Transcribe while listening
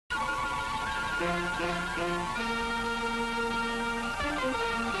When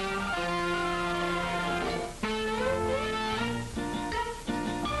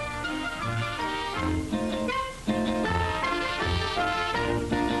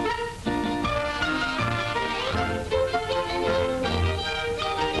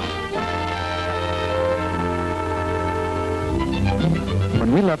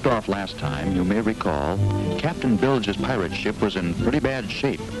we left off last time, you may recall, Captain Bilge's pirate ship was in pretty bad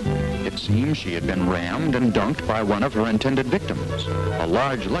shape. It seems she had been rammed and dunked by one of her intended victims, a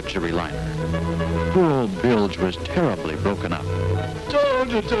large luxury liner. Poor old Bilge was terribly broken up. Oh,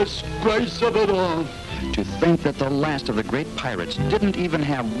 the disgrace of it all. To think that the last of the great pirates didn't even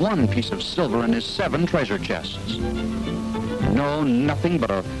have one piece of silver in his 7 treasure chests. No, nothing but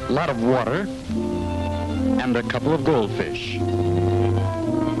a lot of water and a couple of goldfish.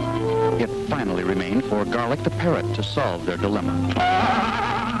 It finally remained for Garlic the parrot to solve their dilemma.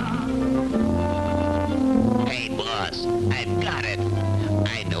 Hey, boss, I've got it.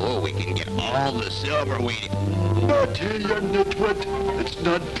 I know where we can get all the silver we... Not here, you nitwit. It's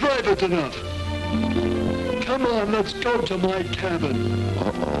not private enough. Come on, let's go to my cabin.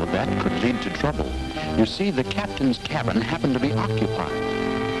 Uh-oh, that could lead to trouble. You see, the captain's cabin happened to be occupied.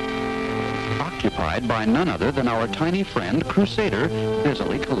 Occupied by none other than our tiny friend, Crusader,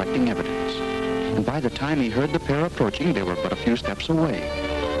 busily collecting evidence. And by the time he heard the pair approaching, they were but a few steps away.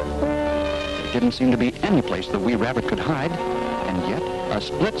 There didn't seem to be any place the wee rabbit could hide, and yet, a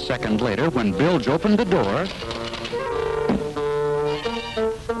split second later, when Bilge opened the door,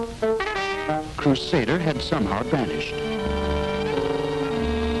 Crusader had somehow vanished.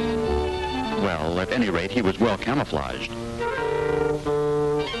 Well, at any rate, he was well camouflaged.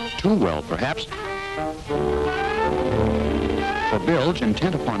 Too well, perhaps. For Bilge,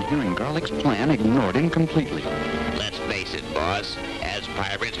 intent upon hearing Garlic's plan, ignored him completely. Let's face it, boss. As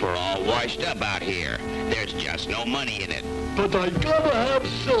pirates, we're all washed up out here. There's just no money in it. But I gotta have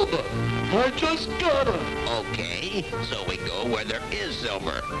silver. I just gotta. Okay, so we go where there is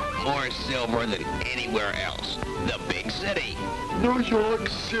silver. More silver than anywhere else. The big city. New York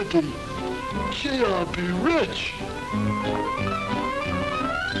City. Gee, I'll be rich.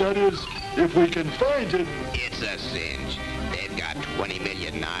 That is, if we can find it. It's a cinch. They've got 20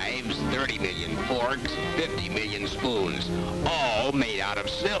 million knives, 30 million forks, 50 million spoons, all made out of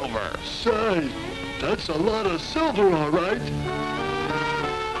silver. Say, that's a lot of silver, all right.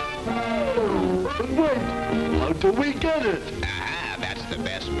 But wait, how do we get it? Ah, that's the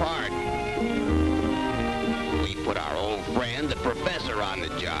best part. We put our old friend, the professor, on the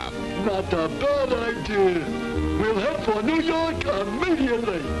job. Not a bad idea. We'll head for New York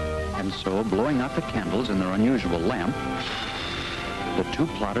immediately. And so, blowing out the candles in their unusual lamp, the 2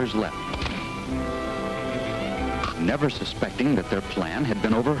 plotters left, never suspecting that their plan had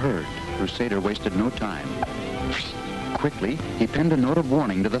been overheard. Crusader wasted no time. Quickly, he penned a note of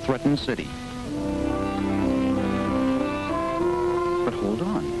warning to the threatened city. But hold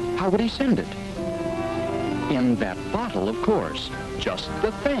on, how would he send it? In that bottle, of course. Just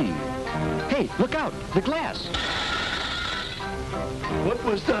the thing. Hey, look out, the glass. What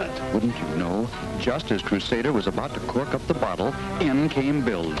was that? Wouldn't you know, just as Crusader was about to cork up the bottle, in came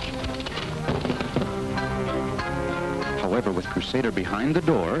Bilge. However, with Crusader behind the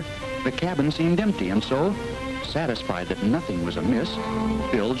door, the cabin seemed empty, and so, satisfied that nothing was amiss,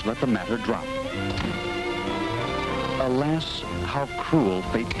 Bilge let the matter drop. Alas, how cruel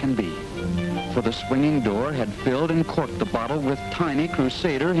fate can be. For the swinging door had filled and corked the bottle with tiny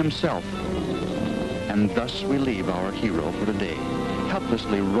Crusader himself. And thus we leave our hero for today,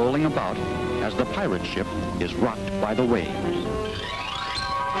 helplessly rolling about as the pirate ship is rocked by the waves.